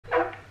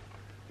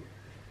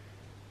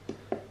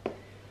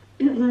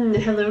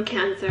Hello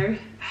Cancer,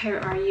 how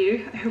are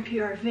you? I hope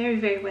you are very,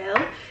 very well.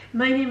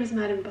 My name is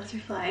Madam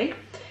Butterfly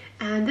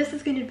and this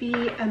is going to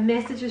be a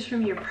messages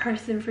from your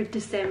person for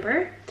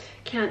December,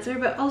 Cancer,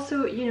 but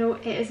also, you know,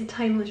 it is a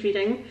timeless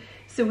reading,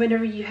 so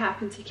whenever you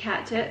happen to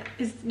catch it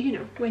is, you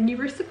know, when you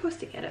were supposed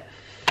to get it.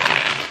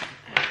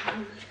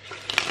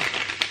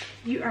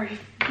 You are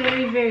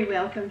very, very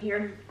welcome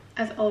here.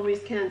 As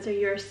always, Cancer,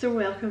 you are so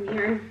welcome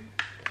here.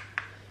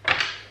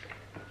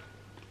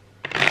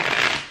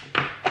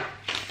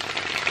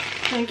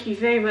 Thank you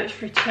very much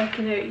for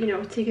checking out, you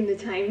know, taking the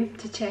time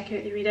to check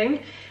out the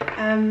reading.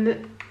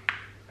 I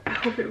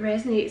hope it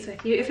resonates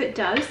with you. If it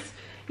does,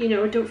 you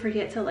know, don't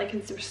forget to like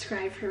and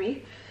subscribe for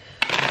me.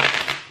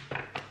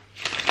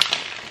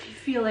 If you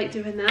feel like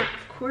doing that,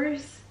 of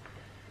course.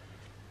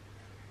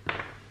 Oh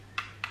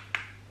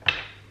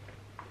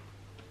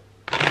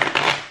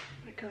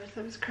my god,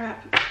 that was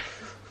crap.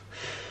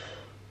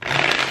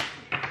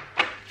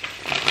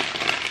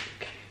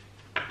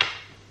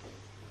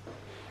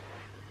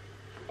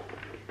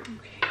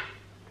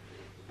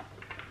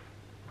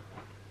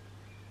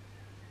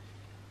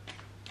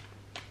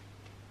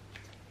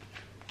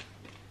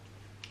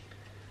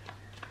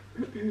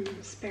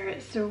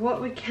 Spirit, so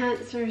what would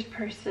Cancer's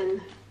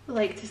person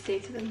like to say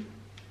to them?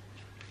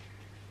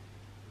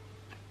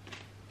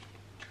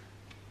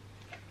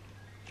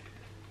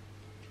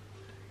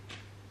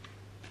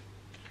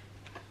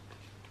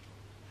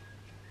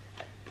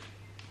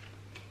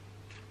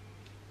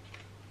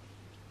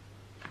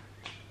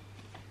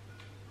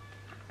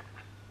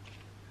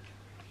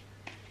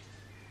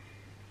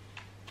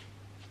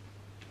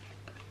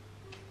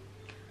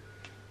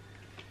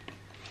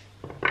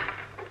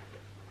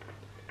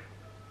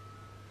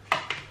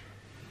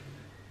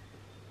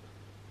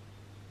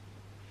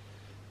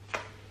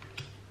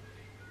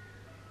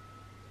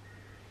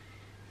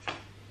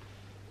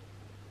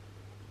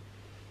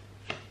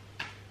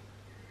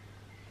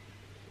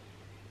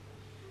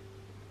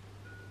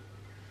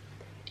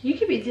 You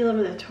could be dealing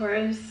with a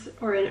Taurus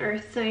or an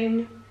earth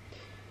sign.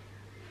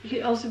 You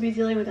could also be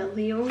dealing with a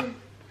Leo.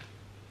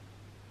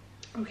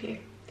 Okay,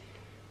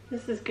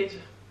 this is good.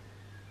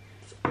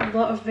 It's a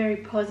lot of very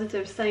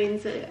positive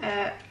signs,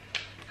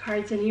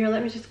 cards in here.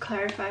 Let me just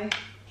clarify.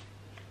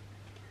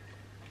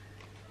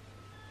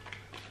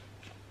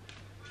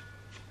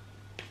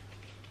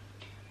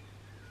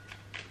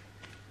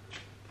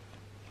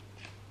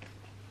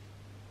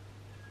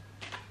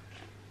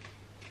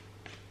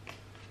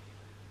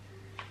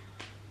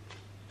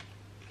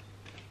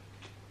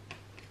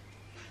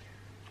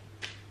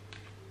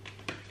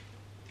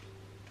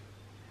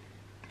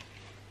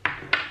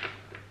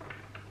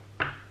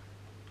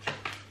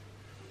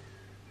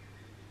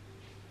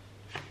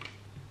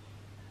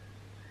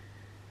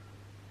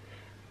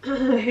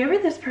 Whoever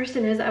this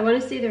person is, I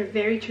want to say they're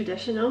very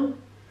traditional.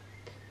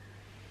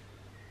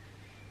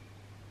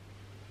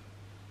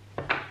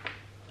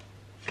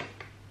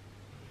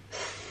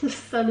 The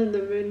sun and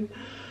the moon.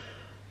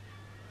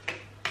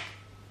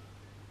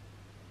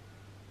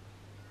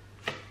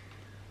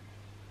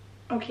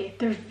 Okay,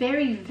 they're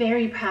very,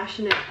 very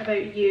passionate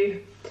about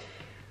you.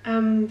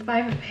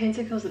 Five of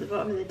Pentacles at the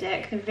bottom of the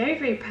deck. They're very,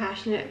 very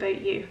passionate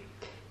about you.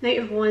 Knight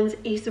of Wands,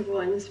 Ace of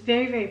Wands.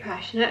 Very, very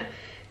passionate.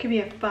 Could be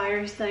a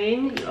fire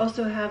sign. You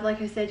also have,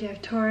 like I said, you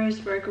have Taurus,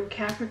 Virgo,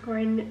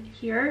 Capricorn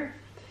here.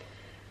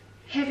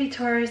 Heavy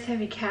Taurus,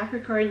 heavy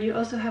Capricorn. You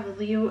also have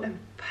Leo and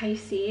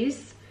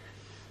Pisces.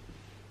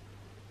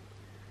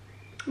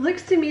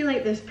 Looks to me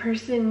like this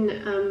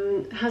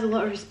person has a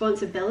lot of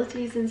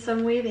responsibilities in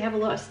some way. They have a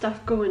lot of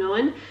stuff going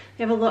on.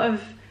 They have a lot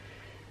of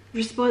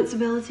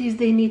responsibilities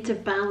they need to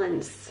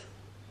balance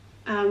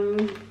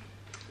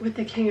with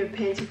the King of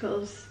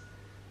Pentacles.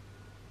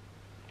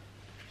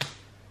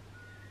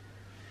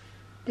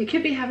 They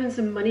could be having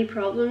some money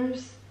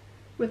problems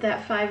with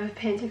that Five of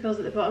Pentacles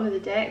at the bottom of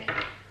the deck.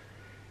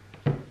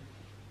 It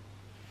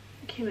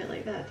came out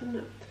like that, didn't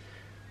it?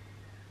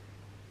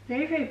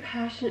 Very, very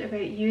passionate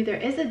about you. There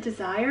is a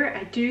desire.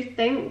 I do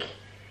think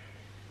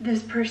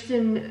this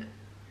person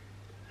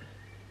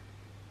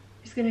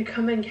is going to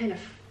come in kind of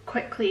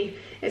quickly.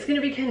 It's going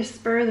to be kind of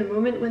spur of the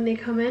moment when they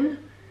come in.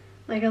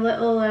 Like a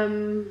little,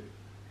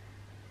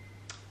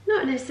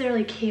 not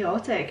necessarily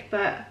chaotic,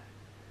 but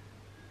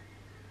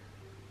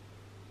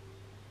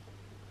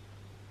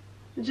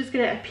it's just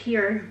going to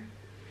appear.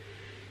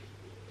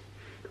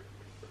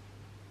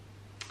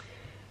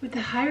 With the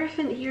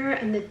Hierophant here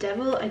and the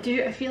Devil, I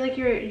feel like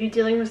you're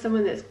dealing with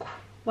someone that's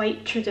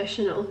quite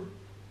traditional.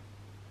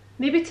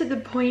 Maybe to the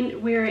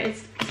point where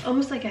it's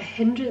almost like a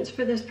hindrance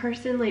for this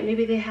person. Like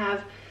maybe they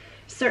have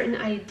certain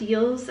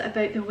ideals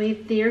about the way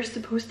they're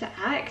supposed to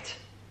act.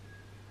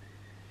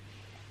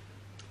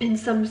 In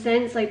some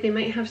sense, like they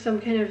might have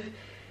some kind of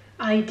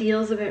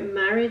ideals about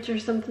marriage or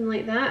something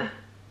like that.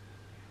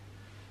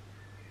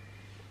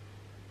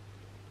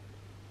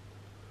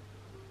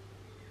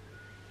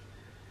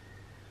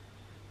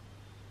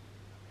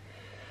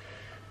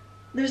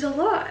 There's a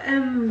lot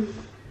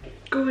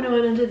going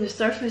on under the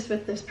surface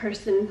with this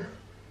person.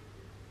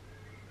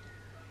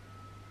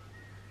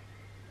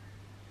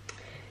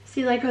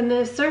 See, like on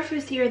the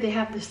surface here, they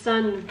have the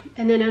sun,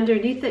 and then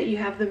underneath it, you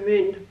have the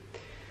moon.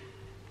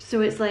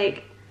 So it's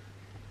like,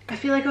 I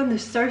feel like on the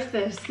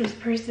surface, this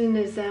person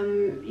is,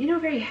 you know,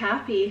 very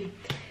happy,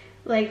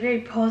 like very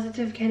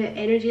positive kind of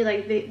energy.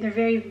 Like they're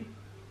very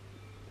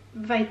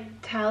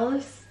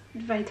that's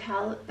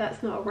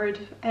not a word.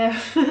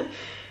 Have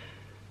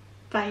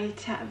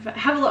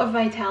a lot of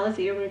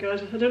vitality. Oh my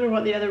god, I don't know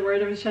what the other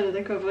word I was trying to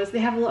think of was. They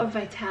have a lot of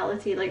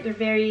vitality, like they're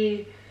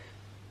very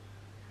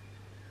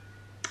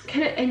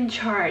kind of in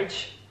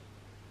charge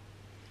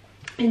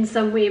in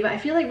some way. But I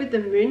feel like with the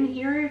moon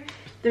here,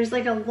 there's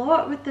like a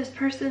lot with this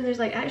person. There's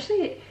like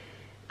actually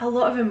a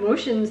lot of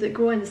emotions that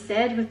go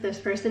unsaid with this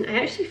person.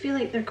 I actually feel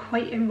like they're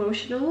quite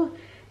emotional.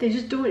 They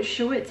just don't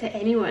show it to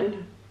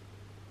anyone,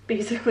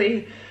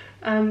 basically.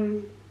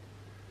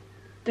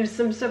 There's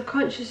some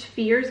subconscious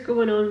fears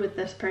going on with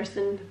this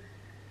person,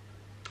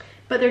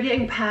 but they're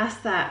getting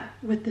past that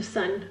with the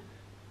sun.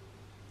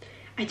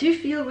 I do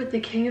feel with the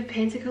King of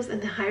Pentacles and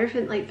the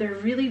Hierophant, like they're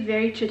really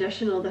very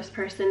traditional, this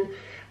person.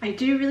 I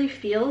do really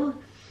feel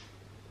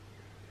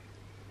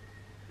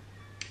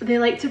they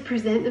like to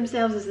present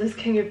themselves as this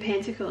King of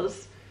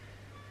Pentacles,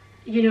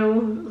 you know,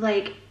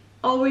 like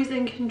always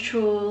in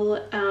control,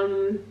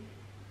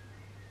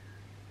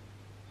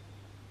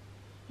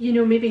 you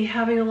know, maybe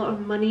having a lot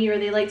of money, or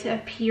they like to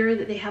appear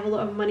that they have a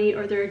lot of money,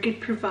 or they're a good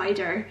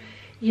provider.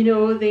 You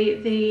know,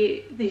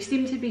 they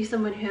seem to be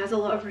someone who has a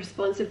lot of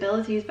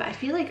responsibilities, but I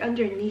feel like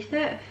underneath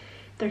it,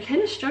 they're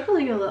kind of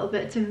struggling a little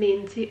bit to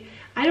maintain.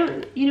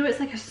 You know,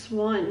 it's like a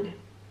swan.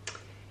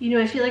 You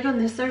know, I feel like on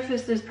the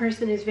surface, this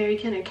person is very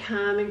kind of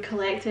calm and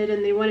collected,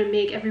 and they want to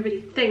make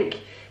everybody think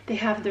they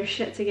have their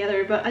shit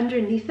together, but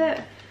underneath it,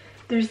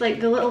 there's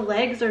like the little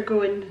legs are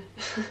going,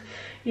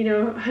 you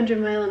know, 100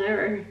 miles an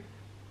hour.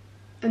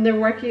 And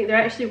they're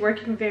actually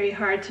working very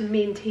hard to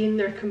maintain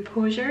their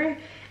composure.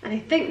 And I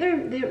think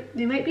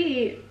they might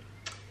be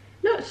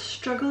not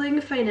struggling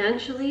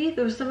financially,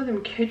 though some of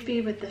them could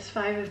be with this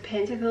Five of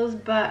Pentacles,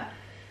 but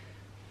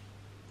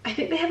I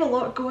think they have a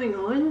lot going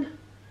on.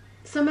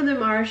 Some of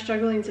them are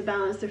struggling to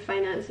balance their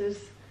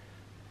finances.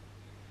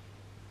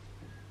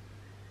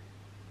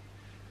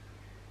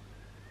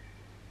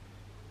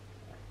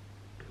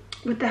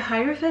 With the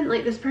Hierophant,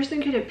 like this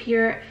person could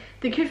appear,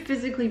 they could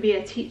physically be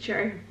a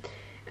teacher.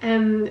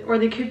 Or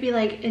they could be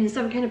like in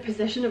some kind of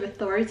position of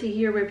authority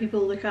here where people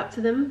look up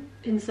to them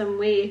in some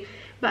way.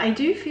 But I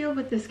do feel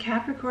with this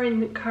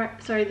Capricorn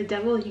card, sorry, the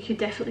Devil, you could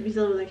definitely be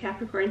dealing with a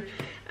Capricorn.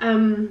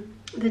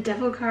 The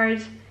Devil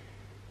card,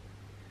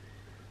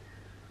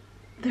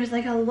 there's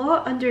like a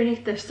lot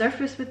underneath the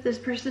surface with this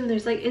person.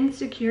 There's like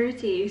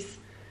insecurities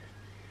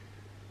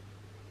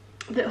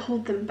that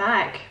hold them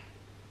back.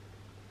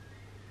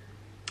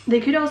 They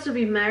could also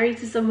be married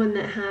to someone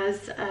that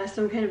has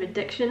some kind of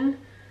addiction.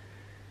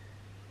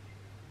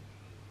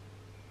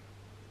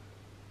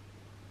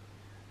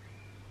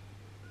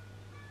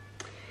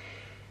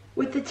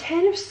 With the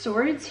Ten of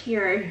Swords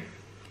here,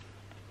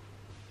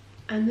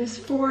 and this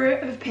Four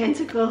of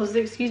Pentacles,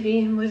 excuse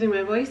me, I'm losing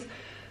my voice,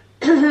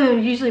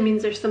 usually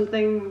means there's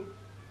something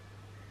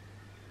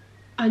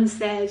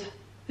unsaid.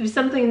 There's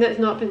something that's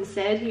not been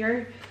said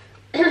here.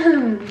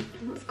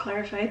 Let's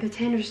clarify. The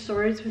Ten of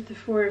Swords with the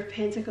Four of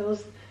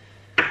Pentacles.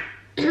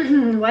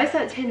 Why is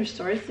that Ten of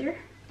Swords there?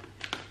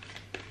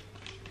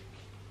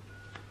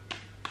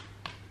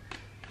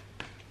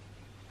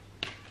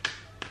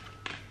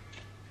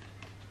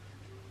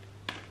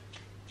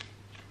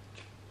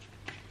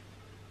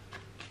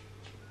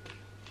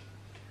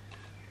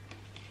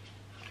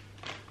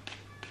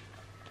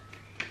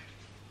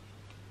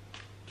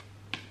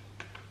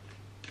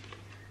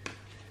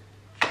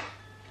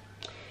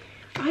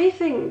 I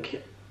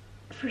think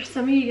for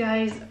some of you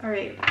guys,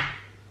 alright,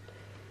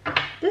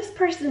 this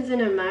person's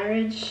in a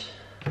marriage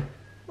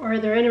or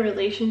they're in a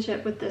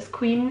relationship with this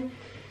Queen.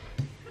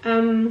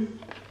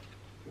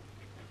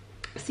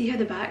 See how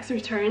the backs are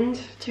turned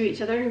to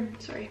each other?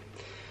 Sorry.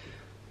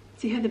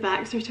 See how the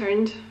backs are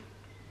turned?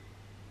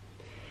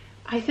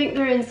 I think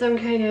they're in some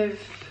kind of,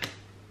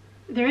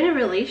 they're in a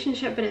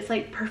relationship, but it's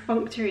like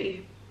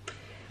perfunctory.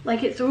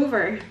 Like it's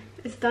over,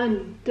 it's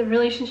done, the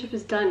relationship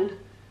is done.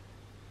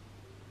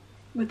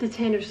 With the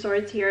Ten of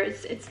Swords here,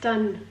 it's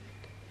done,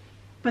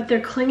 but they're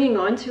clinging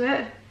on to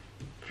it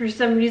for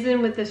some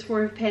reason. With this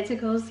Four of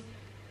Pentacles,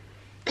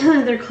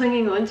 they're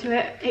clinging on to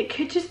it. It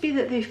could just be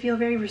that they feel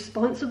very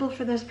responsible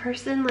for this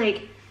person.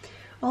 Like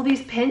all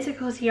these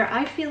pentacles here,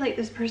 I feel like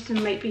this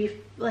person might be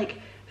like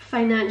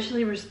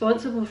financially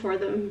responsible for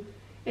them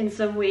in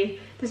some way.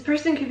 This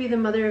person could be the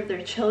mother of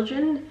their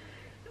children.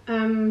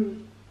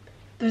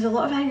 There's a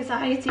lot of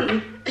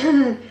anxiety.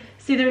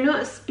 See, they're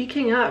not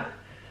speaking up.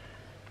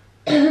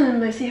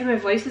 I see how my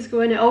voice is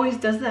going. It always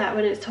does that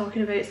when it's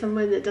talking about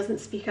someone that doesn't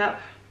speak up.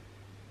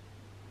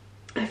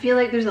 I feel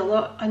like there's a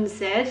lot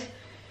unsaid.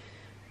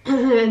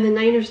 And the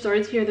Nine of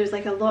Swords here, there's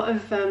like a lot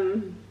of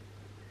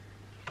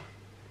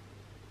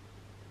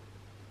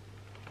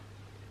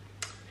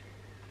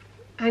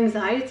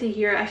anxiety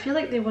here. I feel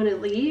like they want to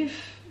leave.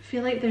 I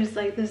feel like there's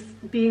like this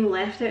being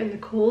left out in the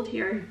cold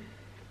here.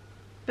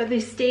 but they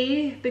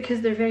stay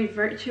because they're very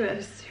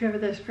virtuous, whoever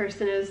this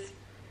person is.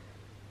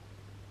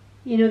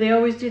 You know, they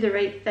always do the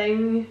right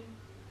thing.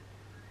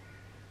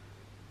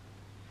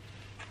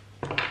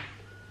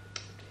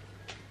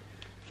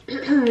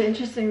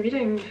 Interesting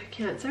reading,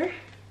 Cancer.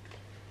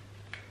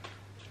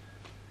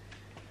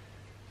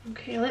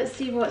 Okay, let's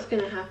see what's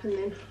going to happen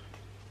then.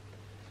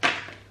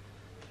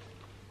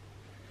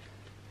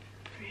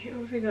 Right,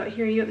 what have we got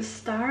here? You got the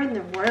Star and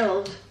the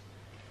World.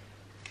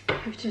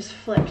 I've just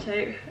flipped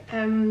out.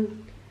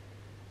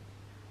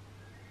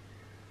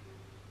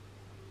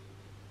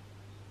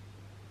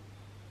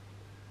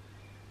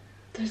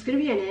 There's going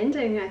to be an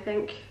ending, I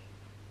think.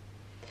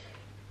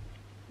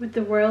 With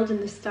the World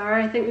and the Star,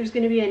 I think there's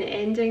going to be an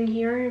ending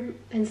here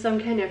and some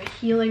kind of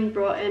healing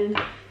brought in.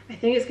 I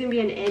think it's going to be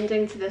an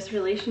ending to this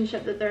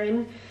relationship that they're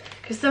in.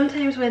 Because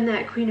sometimes when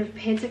that Queen of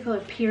Pentacles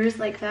appears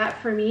like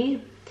that for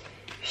me,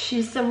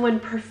 she's someone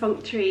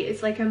perfunctory.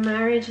 It's like a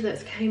marriage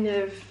that's kind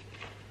of...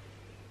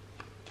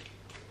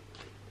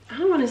 I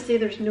don't want to say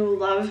there's no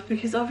love,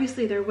 because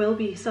obviously there will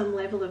be some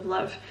level of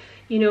love,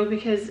 you know,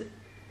 because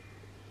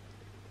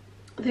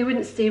they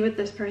wouldn't stay with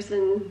this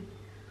person.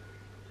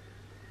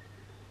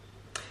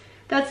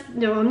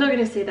 No, I'm not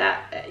going to say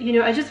that. You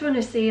know, I just want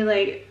to say,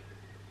 like,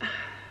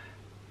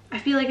 I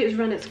feel like it's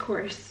run its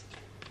course,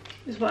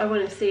 is what I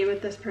want to say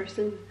with this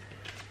person.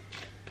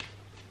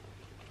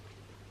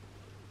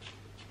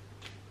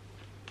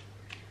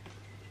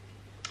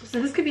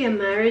 So this could be a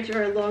marriage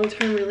or a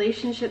long-term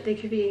relationship. They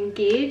could be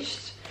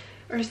engaged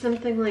or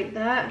something like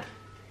that.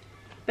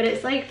 But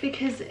it's like,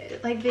 because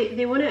like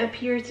they want to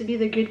appear to be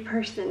the good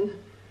person,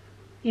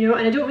 you know,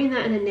 and I don't mean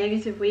that in a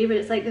negative way, but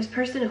it's like this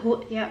person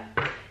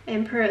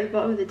Emperor at the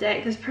bottom of the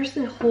deck. This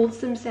person holds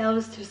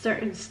themselves to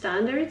certain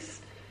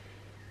standards,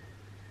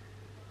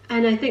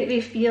 and I think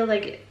they feel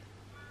like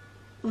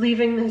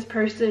leaving this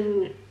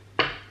person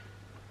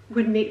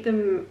would make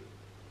them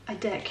a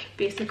dick,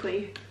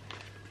 basically.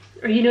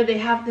 Or, you know, they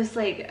have this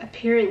like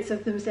appearance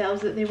of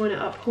themselves that they want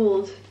to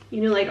uphold,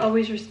 you know, like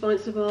always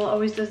responsible,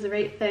 always does the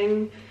right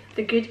thing,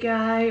 the good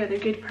guy or the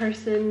good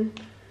person.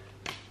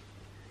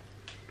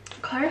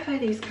 Clarify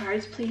these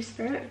cards, please,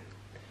 Spirit.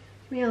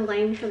 Give me a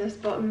line for this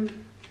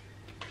bottom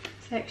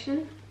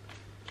section.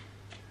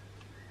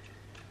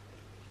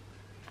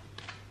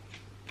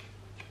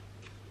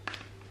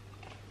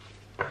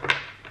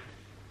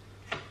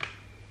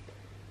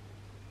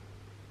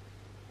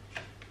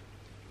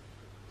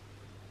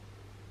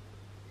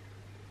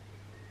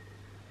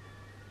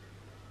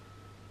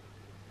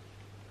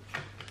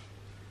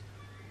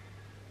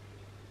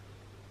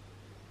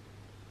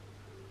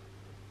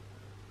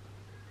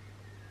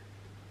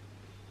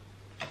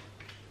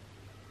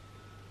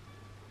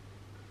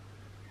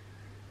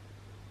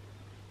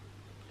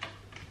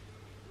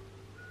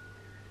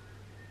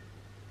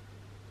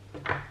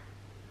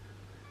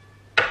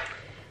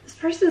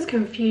 Person's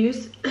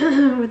confused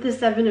with the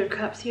Seven of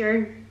Cups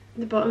here at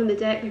the bottom of the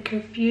deck. They're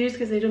confused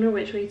because they don't know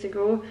which way to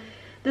go.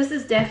 This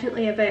is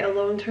definitely about a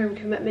long-term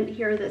commitment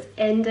here that's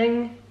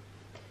ending,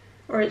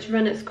 or it's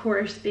run its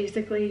course,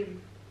 basically.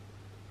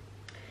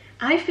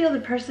 I feel the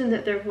person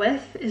that they're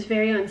with is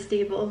very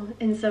unstable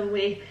in some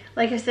way.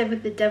 Like I said,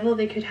 with the Devil,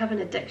 they could have an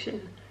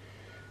addiction.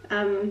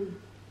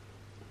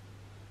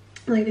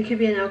 Like they could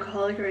be an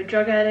alcoholic or a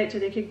drug addict, or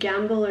they could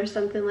gamble or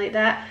something like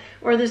that.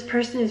 Or this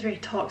person is very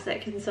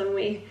toxic in some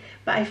way.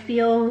 But I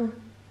feel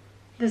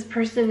this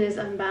person is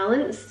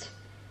unbalanced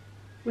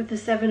with the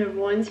Seven of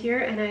Wands here,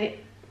 and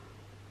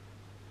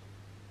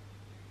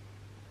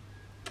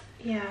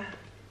yeah.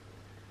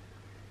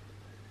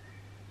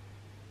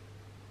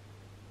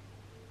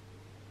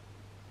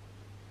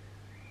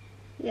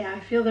 Yeah, I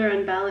feel they're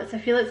unbalanced. I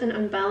feel it's an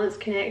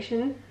unbalanced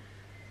connection.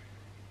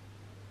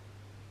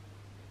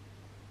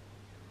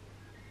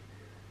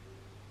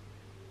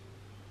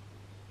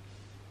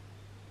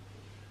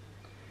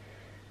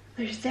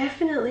 There's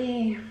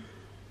definitely...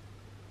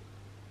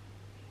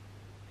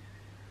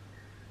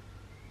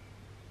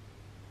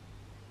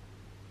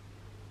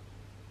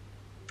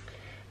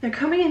 They're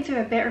coming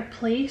into a better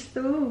place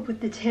though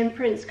with the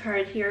Temperance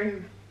card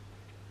here.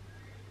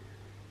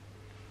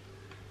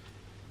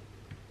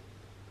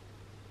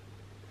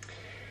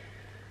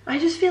 I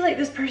just feel like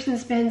this person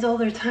spends all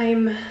their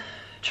time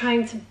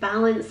trying to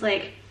balance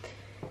like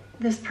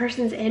this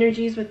person's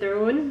energies with their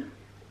own.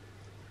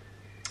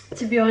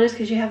 To be honest,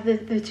 because you have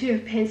the Two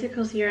of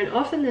Pentacles here, and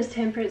often this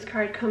Temperance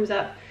card comes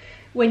up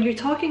when you're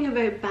talking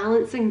about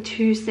balancing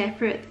two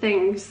separate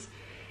things,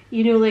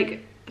 you know,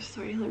 like,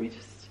 sorry, let me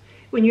just,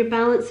 when you're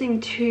balancing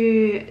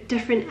two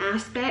different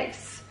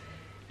aspects,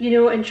 you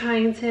know, and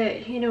trying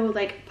to, you know,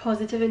 like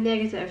positive and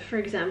negative, for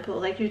example,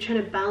 like you're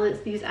trying to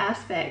balance these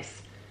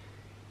aspects.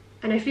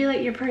 And I feel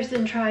like your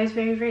person tries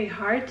very, very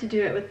hard to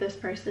do it with this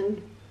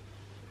person.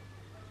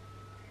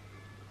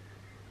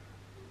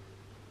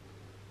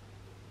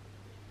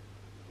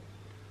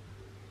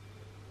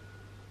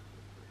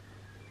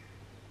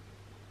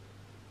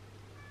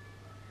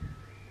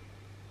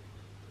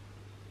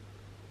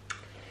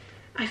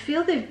 I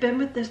feel they've been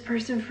with this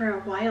person for a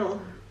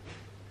while.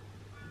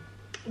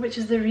 which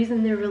is the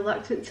reason they're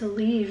reluctant to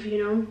leave,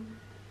 you know.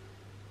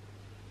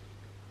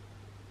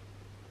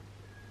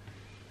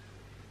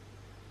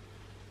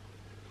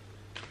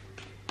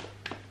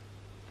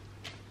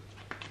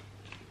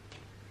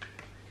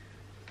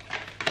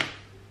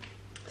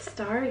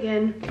 Star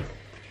again.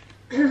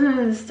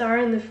 The Star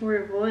and the Four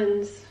of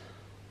Wands.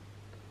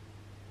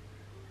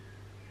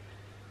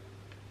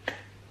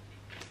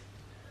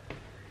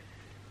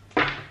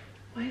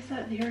 Why is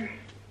that there?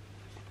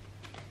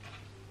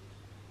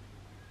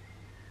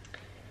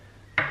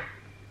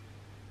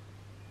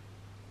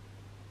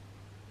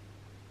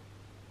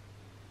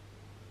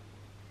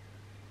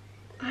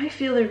 I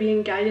feel they're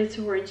being guided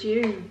towards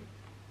you.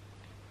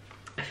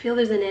 I feel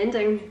there's an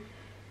ending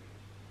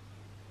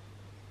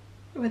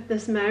with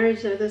this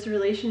marriage or this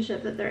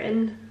relationship that they're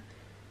in.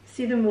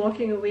 See them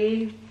walking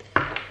away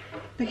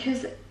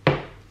because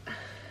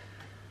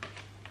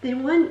they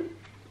want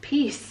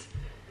peace.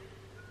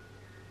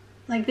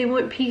 Like they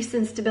want peace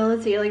and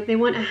stability, like they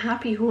want a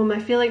happy home. I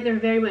feel like they're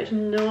very much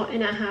not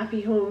in a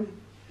happy home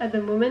at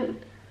the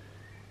moment.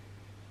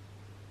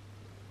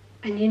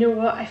 And you know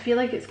what? I feel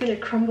like it's going to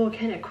crumble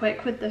kind of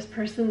quick with this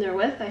person they're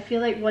with. I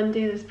feel like one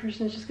day this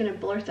person's just going to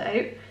blurt it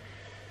out.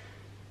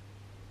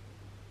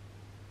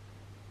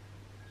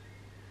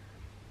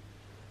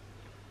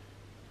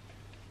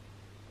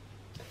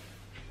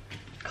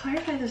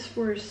 Clarify this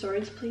Four of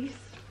Swords, please.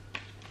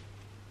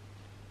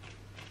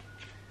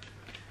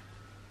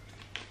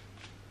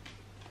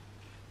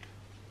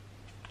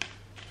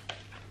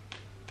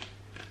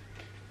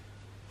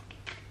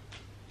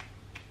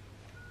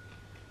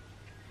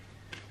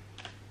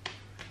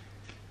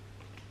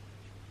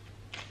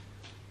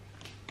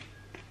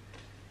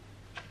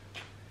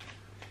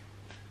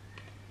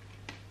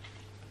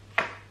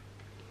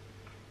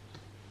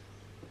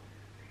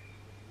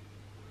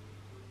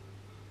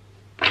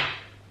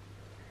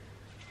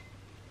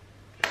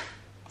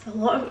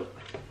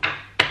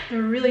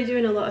 They're really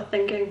doing a lot of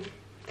thinking.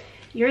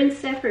 You're in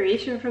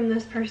separation from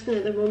this person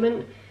at the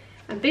moment,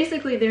 and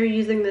basically they're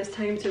using this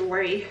time to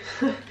worry.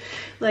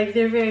 Like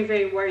they're very,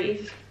 very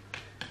worried.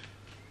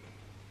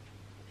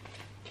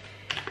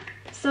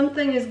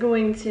 Something is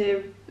going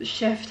to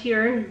shift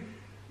here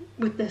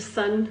with this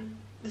Sun.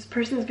 This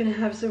person's going to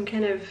have some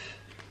kind of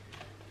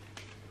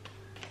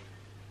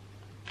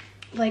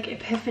like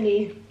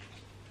epiphany.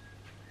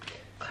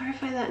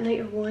 Clarify that Knight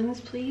of Wands,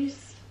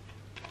 please.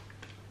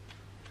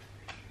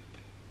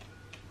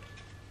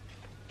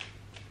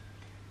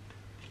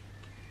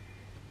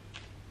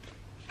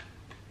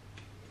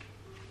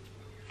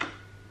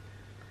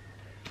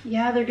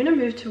 Yeah, they're gonna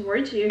move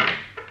towards you.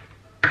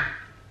 I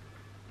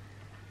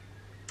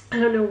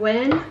don't know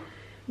when,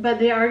 but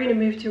they are gonna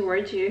move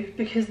towards you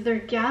because they're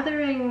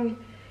gathering.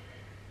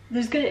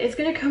 It's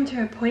gonna come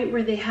to a point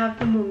where they have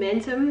the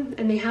momentum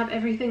and they have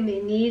everything they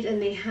need and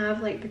they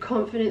have like the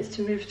confidence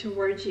to move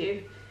towards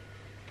you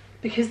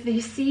because they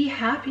see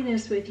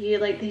happiness with you.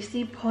 Like they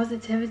see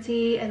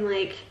positivity and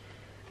like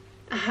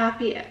a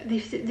happy.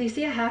 They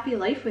see a happy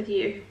life with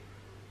you.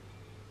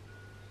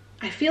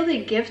 I feel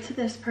they give to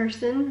this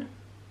person.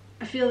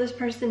 I feel this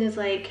person is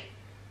like,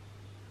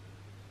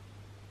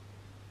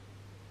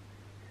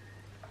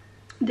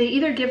 they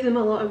either give them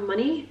a lot of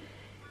money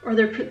or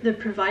they're the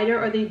provider,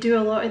 or they do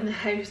a lot in the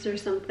house or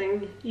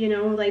something, you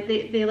know, like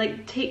they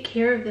like take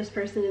care of this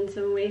person in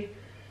some way.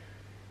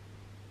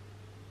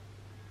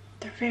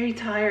 They're very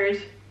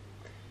tired.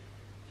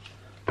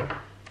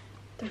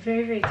 They're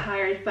very, very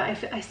tired,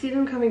 but I see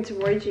them coming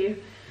towards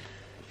you.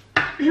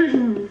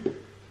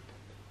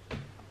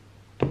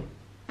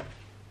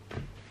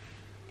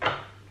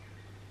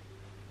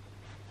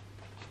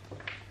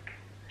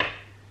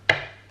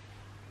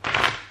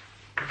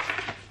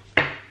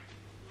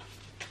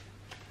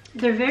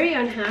 They're very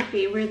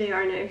unhappy where they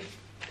are now.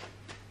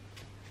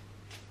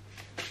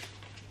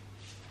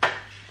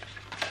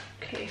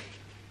 Okay.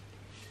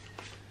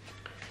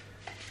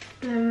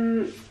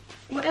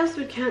 What else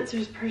would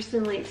Cancer's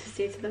person like to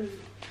say to them?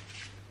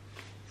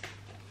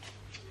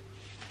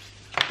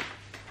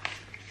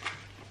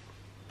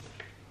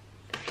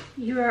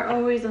 You are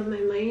always on my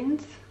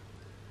mind.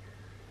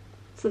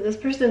 So this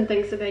person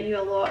thinks about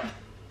you a lot.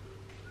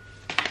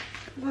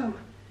 Whoa.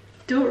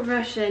 Don't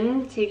rush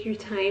in, take your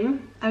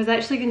time. I was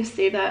actually going to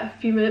say that a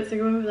few minutes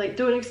ago, like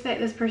don't expect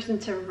this person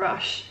to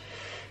rush,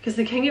 because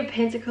the King of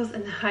Pentacles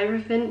and the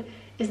Hierophant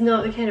is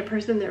not the kind of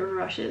person that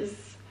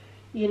rushes,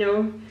 you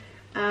know.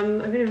 I'm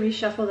going to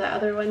reshuffle that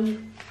other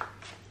one,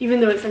 even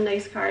though it's a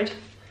nice card.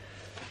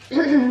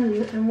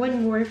 And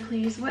one more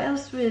please. What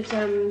else would,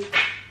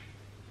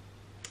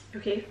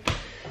 okay,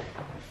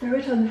 throw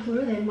it on the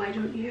floor then, why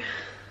don't you?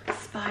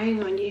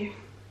 Spying on you.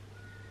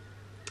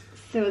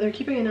 So they're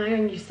keeping an eye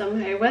on you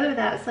somehow, whether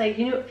that's like,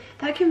 you know,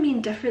 that can mean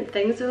different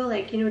things though,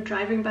 like, you know,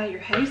 driving by your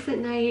house at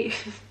night.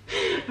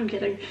 I'm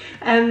kidding.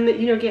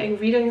 You know, getting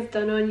readings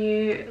done on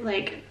you,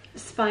 like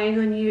spying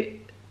on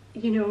you,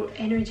 you know,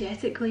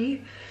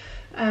 energetically.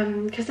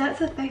 Because that's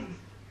a thing.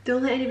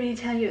 Don't let anybody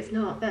tell you it's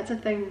not. That's a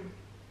thing.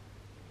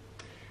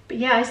 But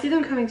yeah, I see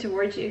them coming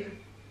towards you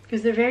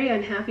because they're very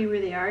unhappy where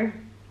they are.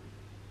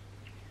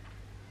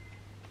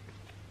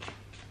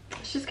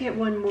 Let's just get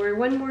one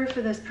more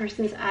for this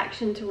person's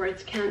action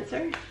towards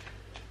Cancer.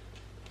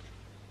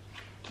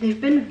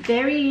 They've been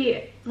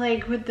very,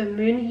 like with the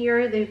moon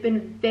here, they've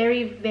been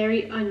very,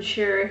 very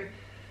unsure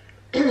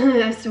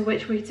as to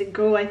which way to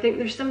go. I think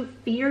there's some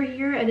fear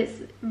here, and it's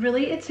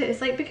related to,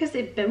 it's like because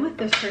they've been with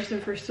this person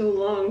for so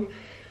long.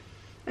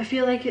 I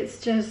feel like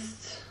it's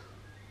just,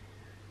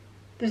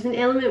 there's an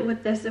element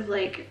with this of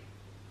like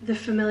the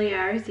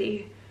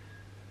familiarity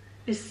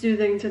is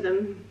soothing to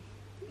them,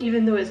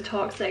 even though it's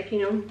toxic,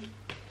 you know.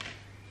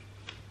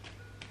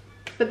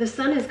 But the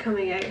sun is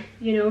coming out,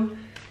 you know,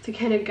 to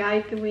kind of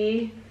guide the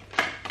way.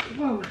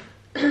 Whoa.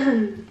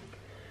 I'm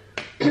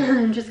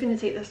just going to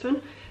take this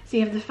one. So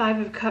you have the 5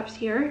 of Cups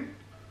here.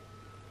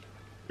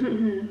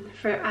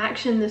 For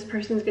action this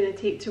person's going to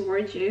take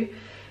towards you.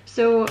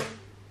 So,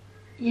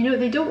 you know,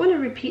 they don't want to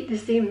repeat the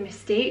same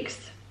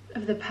mistakes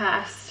of the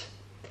past.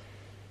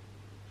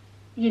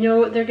 You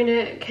know, they're going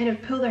to kind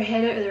of pull their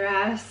head out of their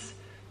ass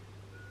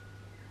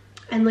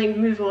and like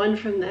move on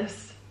from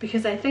this.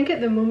 Because I think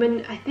at the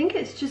moment, I think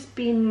it's just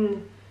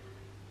been...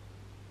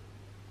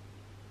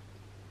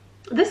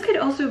 This could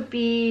also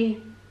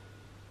be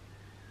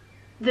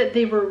that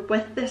they were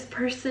with this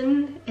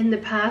person in the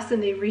past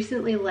and they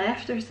recently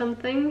left or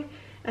something,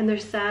 and they're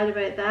sad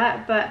about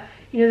that. But,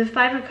 you know, the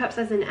 5 of Cups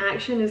as an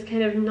action is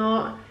kind of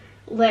not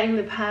letting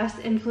the past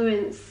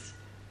influence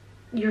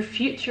your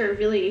future,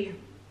 really.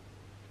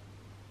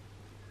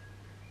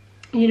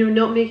 You know,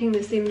 not making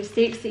the same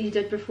mistakes that you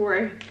did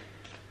before.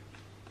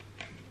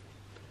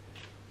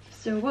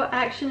 So what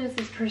action is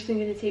this person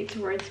going to take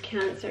towards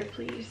Cancer,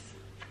 please?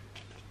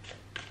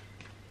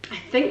 I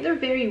think they're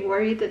very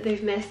worried that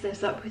they've messed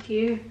this up with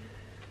you.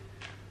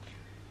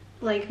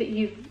 Like that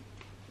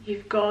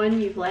you've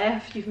gone, you've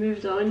left, you've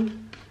moved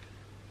on.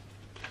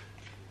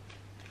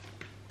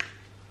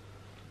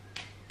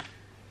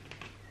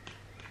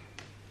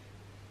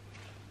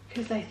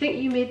 Because I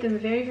think you made them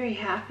very, very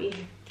happy.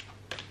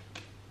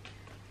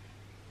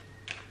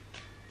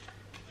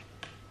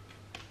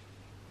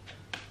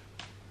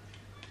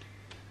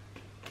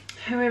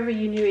 However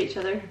you knew each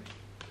other.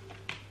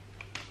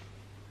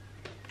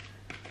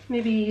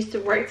 Maybe you used to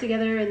work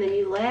together and then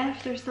you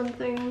left or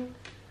something.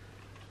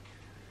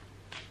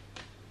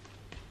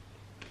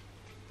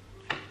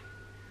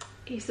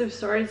 Ace of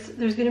Swords,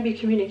 there's going to be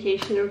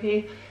communication,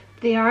 okay?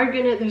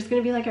 There's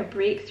going to be like a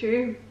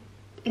breakthrough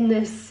in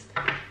this.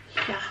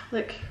 Yeah,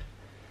 look.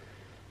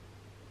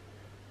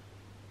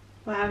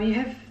 Wow, you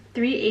have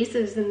 3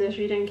 aces in this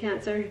reading,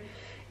 Cancer.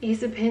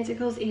 Ace of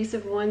Pentacles, Ace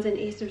of Wands, and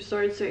Ace of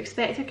Swords. So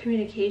expect a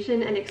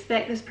communication and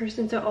expect this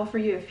person to offer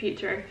you a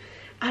future.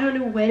 I don't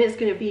know when it's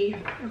going to be,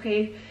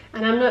 okay?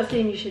 And I'm not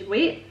saying you should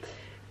wait.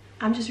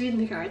 I'm just reading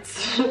the cards.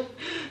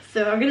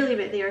 So I'm going to leave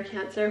it there,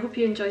 Cancer. I hope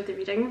you enjoyed the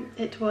reading.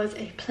 It was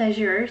a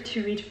pleasure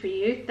to read for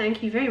you.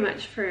 Thank you very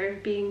much for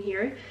being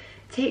here.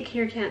 Take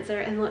care,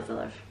 Cancer, and lots of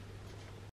love.